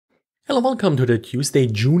Hello, welcome to the Tuesday,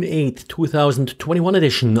 June 8th, 2021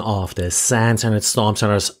 edition of the SANS and Storm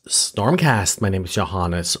Center's Stormcast. My name is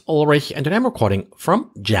Johannes Ulrich and today I'm recording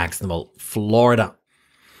from Jacksonville, Florida.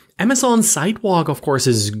 Amazon Sidewalk, of course,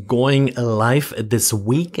 is going live this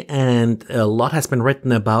week and a lot has been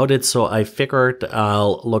written about it, so I figured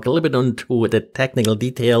I'll look a little bit into the technical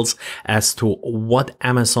details as to what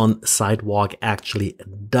Amazon Sidewalk actually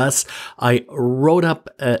does. I wrote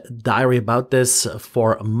up a diary about this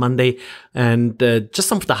for Monday and just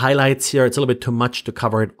some of the highlights here. It's a little bit too much to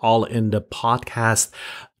cover it all in the podcast.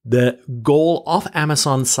 The goal of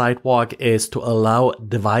Amazon Sidewalk is to allow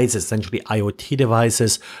devices, essentially IoT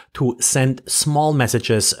devices, to send small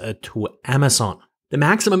messages to Amazon. The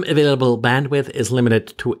maximum available bandwidth is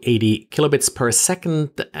limited to 80 kilobits per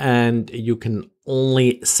second, and you can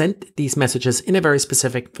only send these messages in a very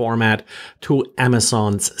specific format to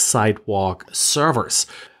Amazon's Sidewalk servers.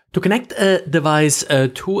 To connect a device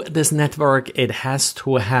to this network, it has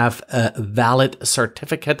to have a valid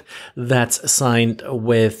certificate that's signed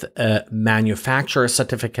with a manufacturer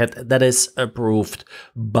certificate that is approved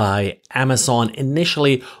by Amazon.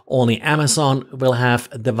 Initially, only Amazon will have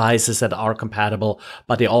devices that are compatible,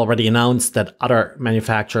 but they already announced that other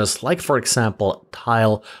manufacturers, like for example,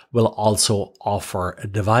 Tile, will also offer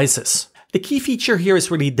devices. The key feature here is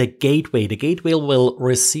really the gateway. The gateway will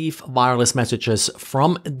receive wireless messages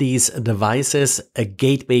from these devices. A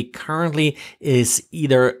gateway currently is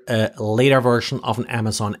either a later version of an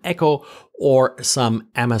Amazon Echo or some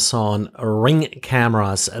Amazon Ring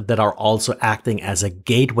cameras that are also acting as a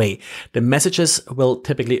gateway. The messages will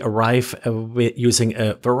typically arrive using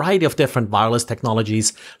a variety of different wireless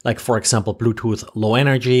technologies, like for example, Bluetooth Low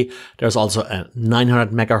Energy. There's also a 900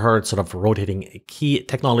 megahertz sort of rotating key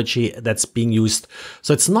technology that's being used.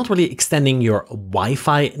 So it's not really extending your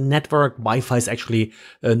Wi-Fi network. Wi-Fi is actually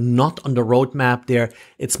not on the roadmap there.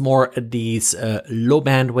 It's more these low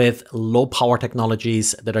bandwidth, low power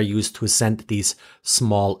technologies that are used to send these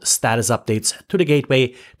small status updates to the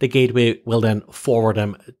gateway. The gateway will then forward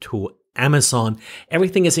them to Amazon.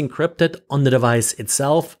 Everything is encrypted on the device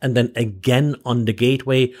itself and then again on the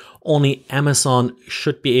gateway. Only Amazon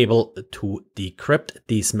should be able to decrypt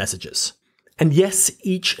these messages. And yes,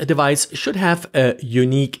 each device should have a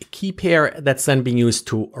unique key pair that's then being used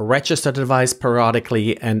to register the device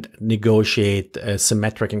periodically and negotiate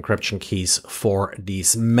symmetric encryption keys for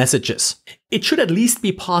these messages. It should at least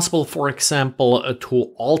be possible, for example, to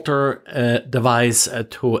alter a device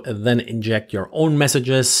to then inject your own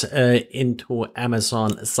messages into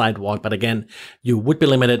Amazon Sidewalk. But again, you would be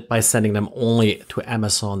limited by sending them only to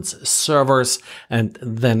Amazon's servers, and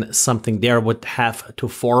then something there would have to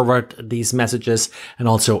forward these messages. And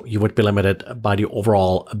also you would be limited by the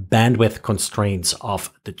overall bandwidth constraints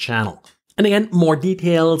of the channel. And again, more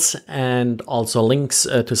details and also links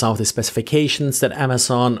to some of the specifications that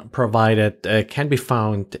Amazon provided can be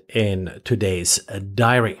found in today's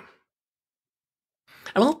diary.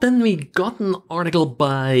 And well, then we got an article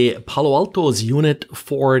by Palo Alto's Unit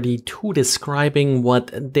 42 describing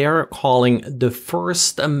what they're calling the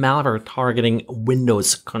first malware targeting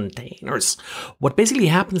Windows containers. What basically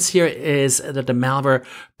happens here is that the malware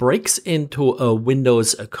breaks into a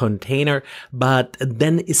Windows container, but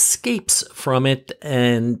then escapes from it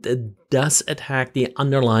and does attack the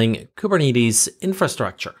underlying Kubernetes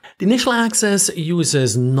infrastructure. The initial access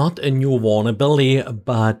uses not a new vulnerability,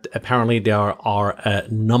 but apparently there are a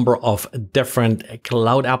number of different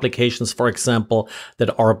cloud applications, for example,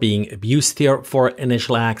 that are being abused here for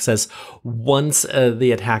initial access. Once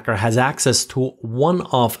the attacker has access to one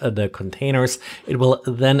of the containers, it will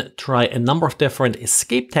then try a number of different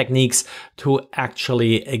escape techniques to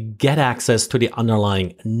actually get access to the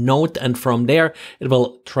underlying node. And from there, it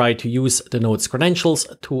will try to use the node's credentials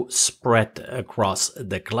to spread across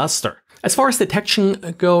the cluster. As far as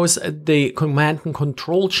detection goes, the command and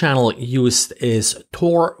control channel used is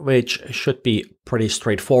Tor, which should be pretty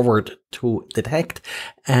straightforward to detect,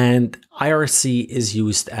 and IRC is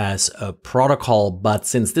used as a protocol, but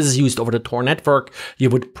since this is used over the Tor network, you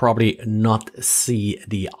would probably not see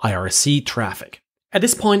the IRC traffic. At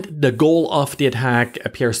this point, the goal of the attack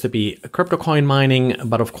appears to be crypto coin mining,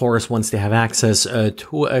 but of course, once they have access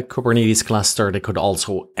to a Kubernetes cluster, they could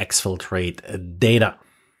also exfiltrate data.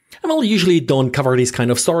 And well, usually don't cover these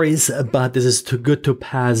kind of stories, but this is too good to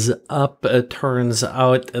pass up. It turns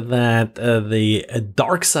out that the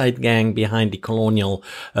Darkside gang behind the Colonial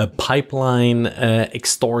Pipeline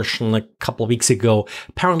extortion a couple of weeks ago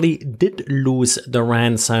apparently did lose the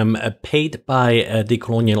ransom paid by the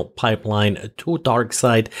Colonial Pipeline to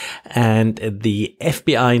Darkside, and the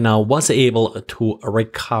FBI now was able to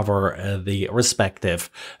recover the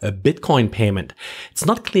respective Bitcoin payment. It's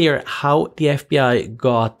not clear how the FBI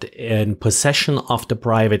got in possession of the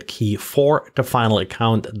private key for the final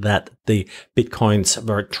account that the Bitcoins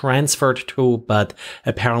were transferred to, but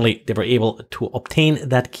apparently they were able to obtain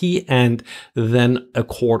that key and then a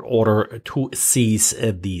court order to seize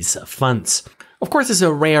these funds. Of course, it's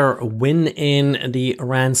a rare win in the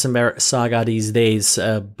ransomware saga these days,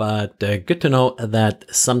 but good to know that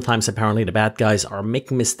sometimes apparently the bad guys are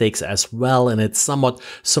making mistakes as well, and it somewhat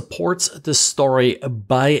supports the story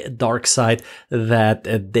by Darkside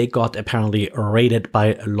that they got apparently raided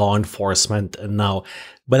by law enforcement now.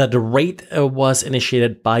 Whether the raid was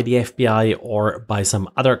initiated by the FBI or by some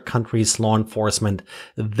other country's law enforcement,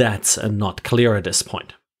 that's not clear at this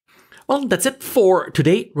point. Well, that's it for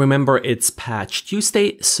today. Remember, it's Patch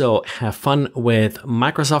Tuesday, so have fun with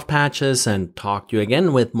Microsoft patches and talk to you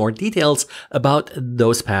again with more details about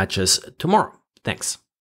those patches tomorrow. Thanks.